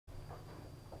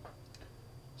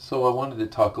So I wanted to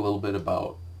talk a little bit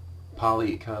about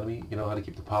poly economy, how to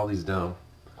keep the polys down.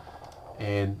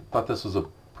 And thought this was a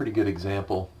pretty good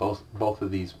example, both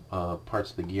of these parts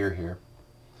of the gear here.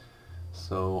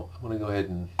 So I'm going to go ahead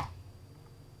and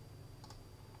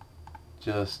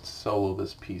just solo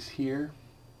this piece here.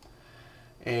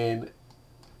 And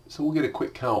so we'll get a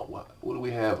quick count. What do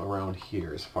we have around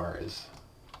here as far as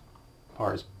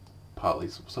polys?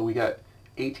 So we got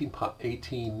 18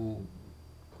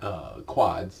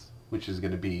 quads, which is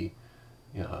going to be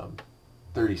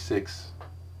 36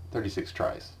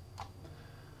 tries.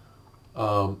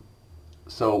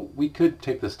 So we could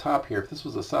take this top here. If this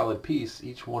was a solid piece,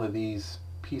 each one of these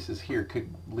pieces here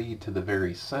could lead to the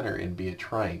very center and be a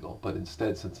triangle. But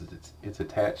instead, since it's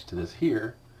attached to this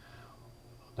here,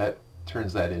 that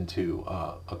turns that into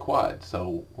a quad.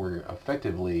 So we're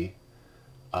effectively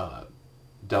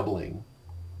doubling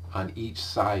on each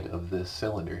side of this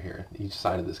cylinder here. Each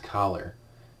side of this collar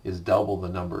is double the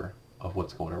number of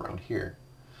what's going around here.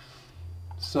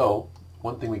 So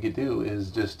one thing we could do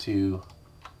is just to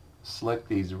select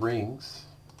these rings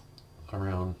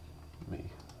around me.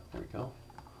 There we go.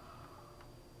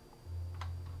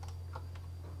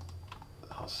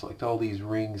 I'll select all these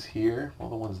rings here, all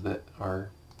the ones that are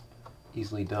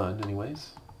easily done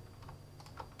anyways.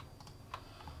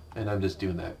 And I'm just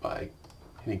doing that by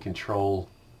hitting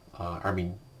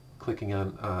clicking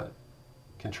on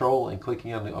Control and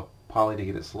clicking on a poly to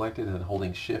get it selected, and then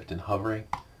holding Shift and hovering,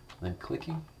 and then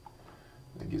clicking.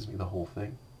 That gives me the whole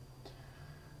thing.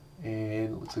 And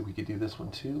it looks like we could do this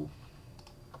one too.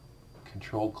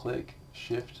 Control click,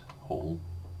 Shift, hold.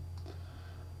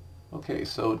 Okay,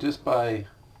 so just by,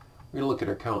 we're going to look at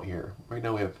our count here. Right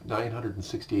now we have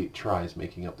 968 tries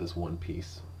making up this one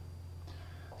piece.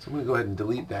 So I'm going to go ahead and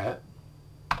delete that.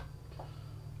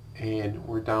 And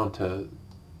we're down to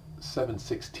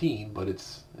 716, but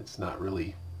it's not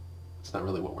really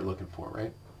what we're looking for,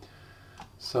 right?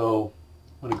 So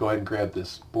I'm going to go ahead and grab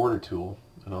this border tool,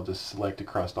 and I'll just select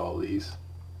across all of these.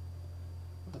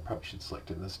 I probably should select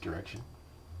in this direction.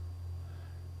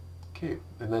 Okay,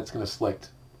 and that's going to select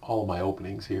all of my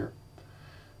openings here.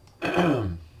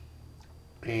 And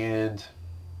I'm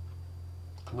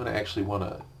going to actually want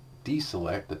to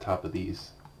deselect the top of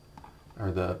these, or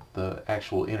the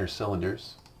actual inner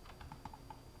cylinders.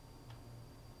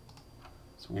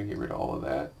 So I'm going to get rid of all of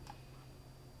that.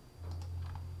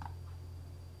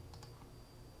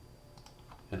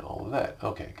 And all of that.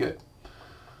 Okay, good.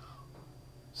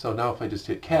 So now if I just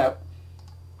hit cap,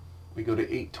 we go to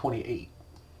 828.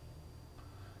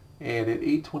 And at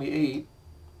 828,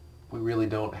 we really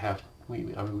don't have,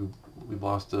 we've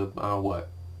lost what?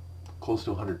 Close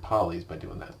to 100 polys by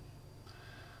doing that.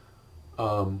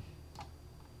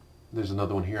 There's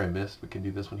another one here I missed. We can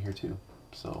do this one here too.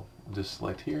 So we'll just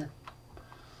select here,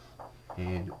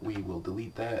 and we will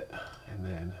delete that, and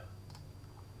then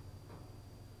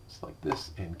select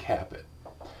this and cap it.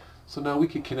 So now we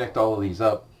could connect all of these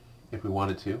up if we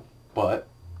wanted to, but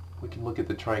we can look at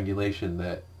the triangulation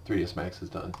that 3ds Max has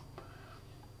done.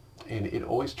 And it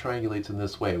always triangulates in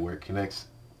this way, where it connects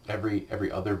every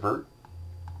other vert,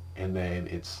 and then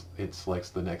it selects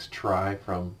the next try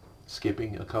from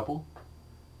skipping a couple.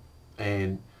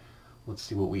 And let's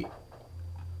see what we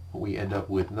end up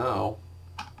with now.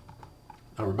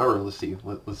 Now remember, let's see,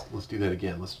 let's do that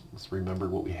again. Let's remember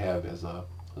what we have as a,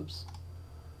 oops.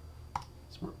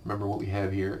 Let's remember what we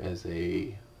have here as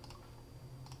a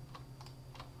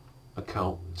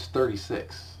count. It's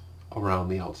 36 around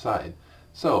the outside.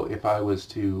 So if I was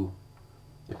to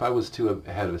have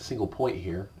had a single point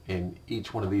here, and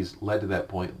each one of these led to that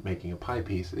point, making a pie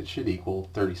piece, it should equal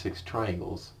 36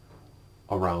 triangles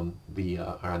around the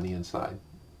on the inside.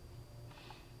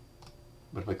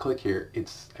 But if I click here,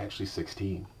 it's actually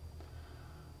 16.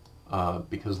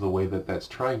 Because of the way that that's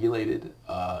triangulated,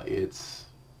 it's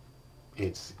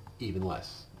even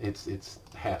less. It's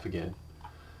half again.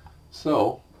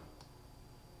 So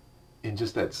in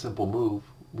just that simple move,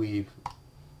 we've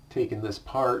taken this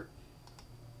part.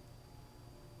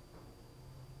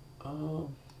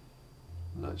 I'm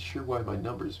not sure why my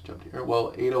numbers jumped here.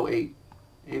 Well, 808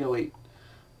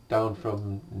 down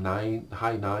from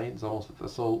high nines, almost.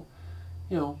 So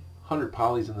 100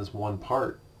 polys in this one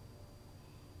part.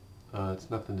 It's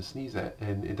nothing to sneeze at,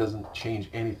 and it doesn't change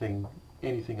anything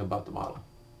about the model.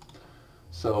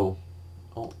 So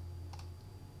I'll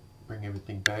bring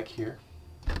everything back here.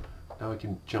 Now I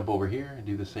can jump over here and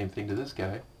do the same thing to this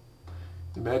guy.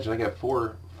 Imagine I got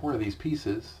four of these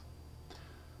pieces.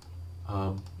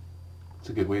 It's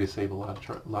a good way to save a lot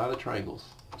of triangles.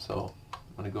 So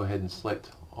I'm going to go ahead and select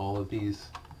all of these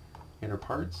inner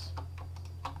parts,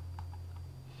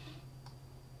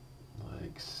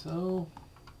 like so.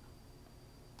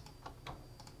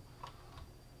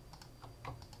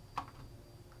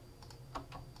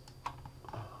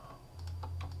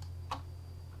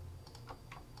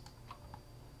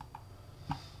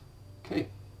 Okay,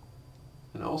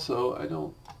 and also I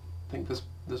don't think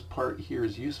this part here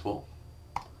is useful,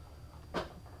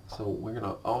 so we're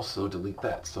gonna also delete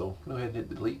that. So go ahead and hit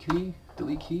the delete key,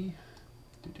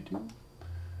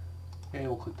 and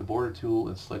we'll click the border tool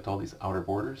and select all these outer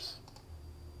borders.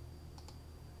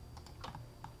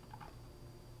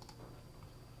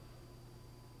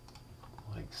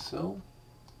 Like so.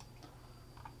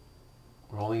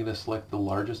 We're only going to select the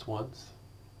largest ones.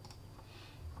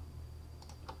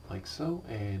 Like so,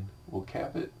 and we'll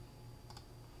cap it.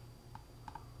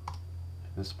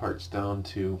 And this part's down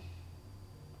to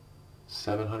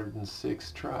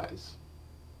 706 tries.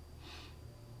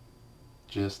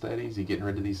 Just that easy, getting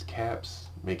rid of these caps,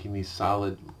 making these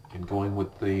solid, and going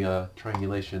with the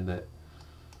triangulation that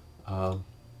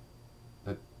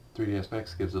that 3ds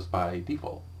Max gives us by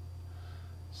default.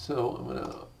 So I'm going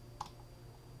to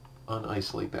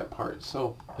unisolate that part.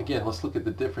 So again, let's look at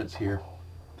the difference here.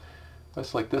 If I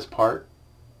select this part,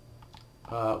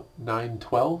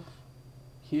 912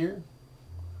 here,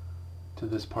 to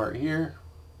this part here,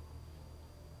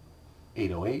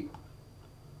 808,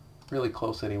 really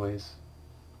close anyways,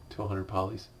 to 100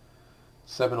 polys.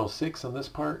 706 on this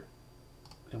part,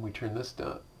 and we turn this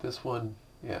down, this one,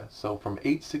 yeah, so from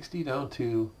 860 down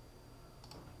to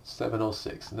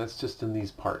 706, and that's just in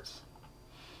these parts.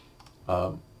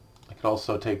 I could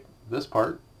also take this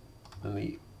part, and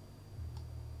the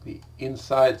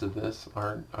insides of this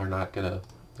are not gonna,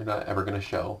 they're not ever gonna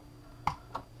show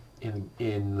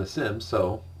in the sim,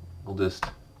 so we'll just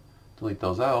delete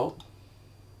those out,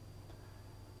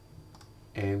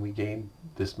 and we gain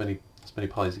this many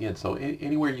polys again. So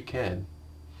anywhere you can,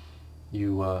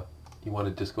 you want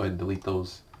to just go ahead and delete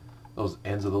those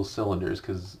ends of those cylinders,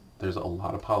 because there's a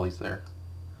lot of polys there.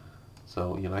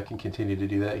 So I can continue to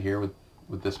do that here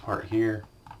with this part here,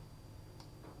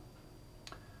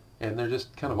 and they're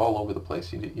just kind of all over the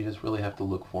place. You just really have to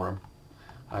look for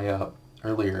them.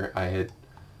 Earlier I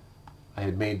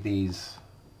had made these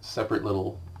separate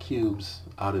little cubes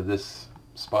out of this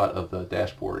spot of the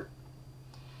dashboard,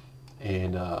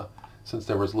 and since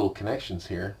there was little connections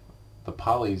here, the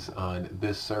polys on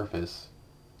this surface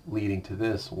leading to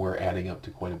this were adding up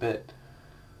to quite a bit.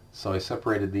 So I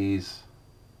separated these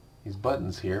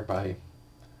buttons here by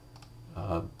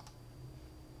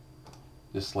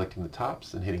just selecting the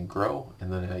tops and hitting grow,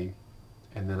 and then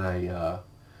I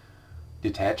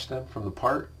detached them from the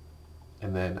part,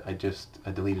 and then I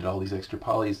deleted all these extra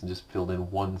polys and just filled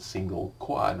in one single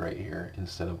quad right here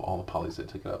instead of all the polys that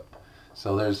took it up.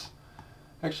 So there's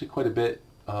actually quite a bit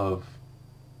of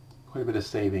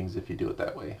savings if you do it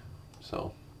that way.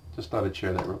 So just thought I'd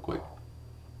share that real quick.